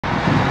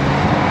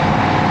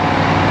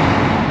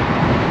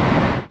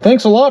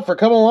Thanks a lot for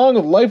coming along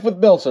with Life with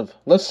BillSiff.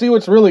 Let's see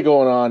what's really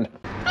going on.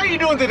 How you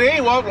doing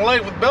today? Welcome to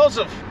Life with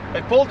BillSiff.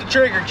 I pulled the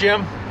trigger,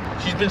 Jim.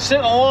 She's been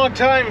sitting a long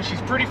time and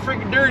she's pretty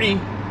freaking dirty.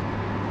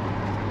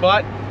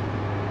 But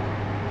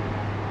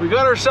we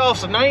got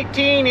ourselves a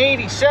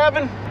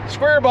 1987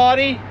 square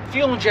body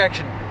fuel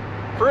injection.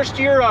 First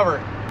year of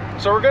her.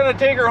 So we're gonna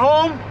take her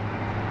home,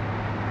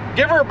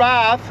 give her a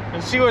bath,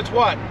 and see what's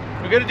what.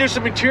 We gotta do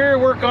some interior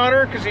work on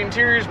her because the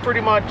interior is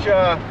pretty much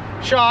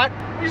shot.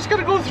 We just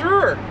gotta go through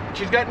her.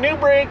 She's got new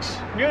brakes,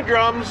 new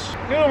drums,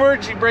 new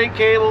emergency brake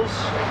cables.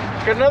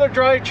 She's got another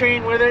drive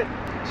chain with it.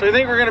 So I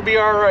think we're gonna be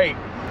all right.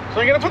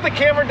 So I'm gonna put the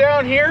camera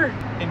down here,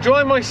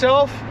 enjoy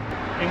myself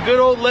in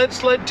good old Lead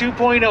Sled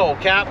 2.0,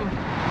 Captain.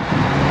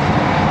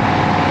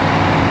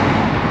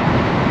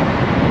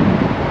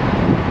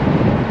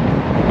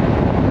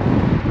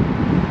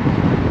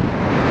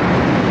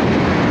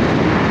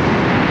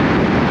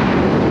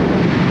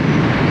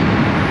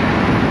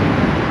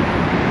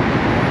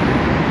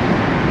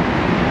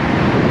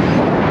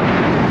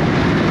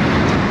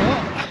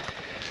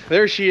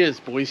 There she is,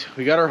 boys.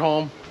 We got her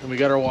home and we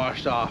got her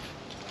washed off.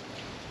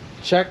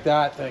 Check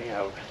that thing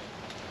out.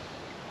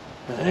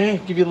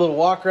 Okay, give you a little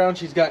walk around.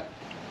 She's got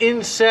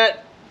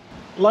inset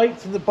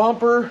lights in the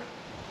bumper.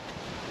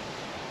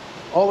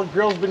 All the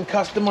grill's been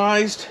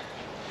customized.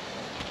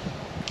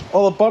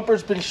 All the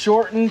bumper's been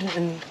shortened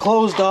and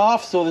closed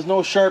off, so there's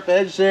no sharp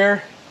edge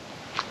there.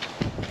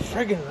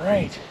 Friggin'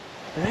 right.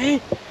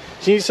 Okay?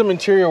 She needs some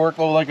interior work,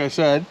 though, like I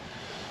said.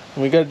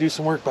 And we got to do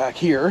some work back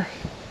here.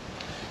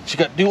 She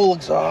got dual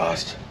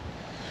exhaust.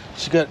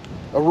 She got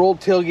a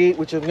rolled tailgate,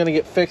 which I'm gonna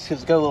get fixed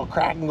because it's got a little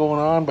cracking going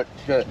on, but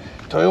she got a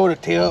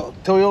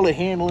Toyota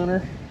handle in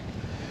her.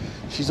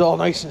 She's all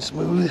nice and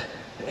smooth.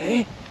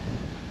 Hey,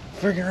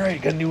 friggin'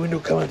 right, got a new window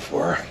coming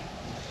for her.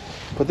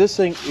 But this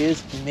thing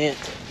is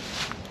mint,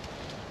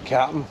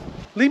 Captain.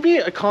 Leave me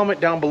a comment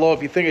down below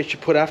if you think I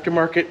should put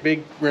aftermarket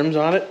big rims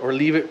on it or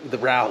leave it with the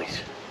rallies.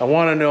 I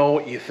wanna know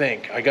what you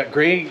think. I got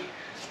gray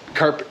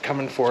carpet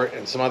coming for it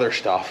and some other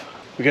stuff.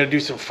 We got to do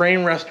some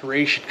frame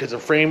restoration because the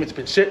frame, it's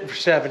been sitting for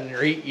 7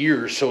 or 8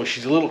 years, so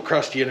she's a little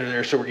crusty in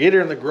there. So we're get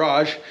her in the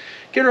garage,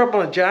 get her up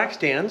on the jack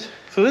stands.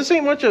 So this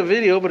ain't much of a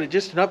video, but it's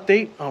just an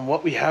update on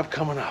what we have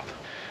coming up.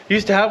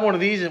 Used to have one of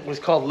these, it was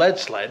called Lead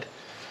Sled.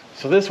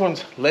 So this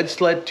one's Lead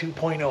Sled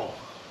 2.0.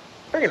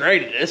 Friggin'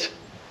 right it is.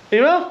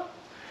 You know?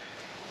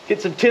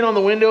 Get some tin on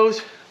the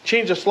windows,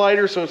 change the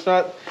slider so it's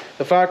not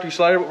the factory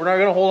slider, but we're not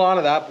gonna hold on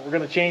to that, but we're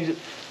gonna change it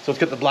so it's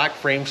got the black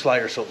frame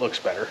slider so it looks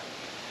better.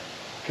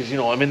 Because, you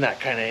know, I'm in that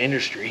kind of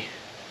industry.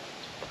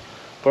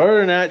 But other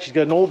than that, she's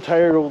got an old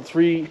tired old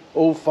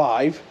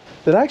 305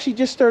 that actually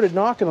just started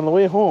knocking on the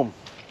way home.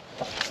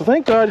 So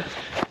thank God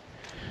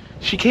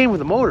she came with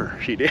a motor.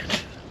 She did.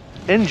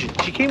 Engine.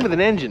 She came with an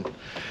engine.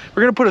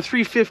 We're going to put a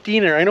 315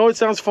 in there. I know it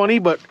sounds funny,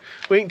 but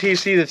wait until you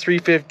see the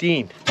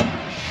 315.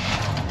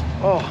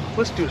 Oh,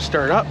 let's do a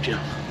start up, Jim.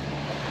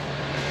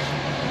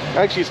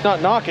 Actually, it's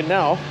not knocking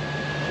now.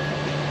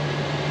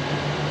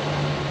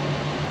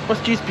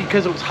 Must just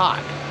because it was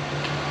hot.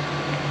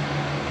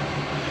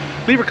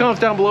 Leave your comments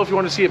down below if you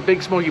want to see a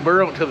big smoky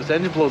burrow until this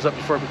engine blows up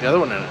before I put the other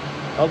one in it.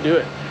 I'll do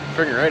it.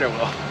 Friggin' right I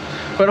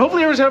will. But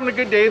hopefully everyone's having a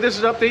good day. This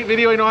is an update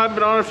video. I know I haven't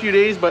been on in a few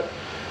days, but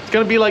it's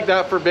going to be like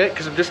that for a bit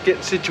because I'm just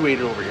getting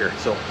situated over here.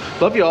 So,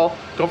 love you all.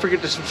 Don't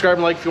forget to subscribe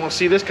and like if you want to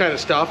see this kind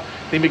of stuff.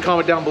 Leave me a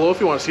comment down below if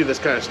you want to see this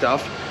kind of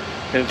stuff.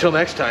 And until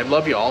next time,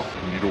 love you all.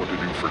 You know what to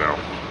do for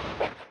now.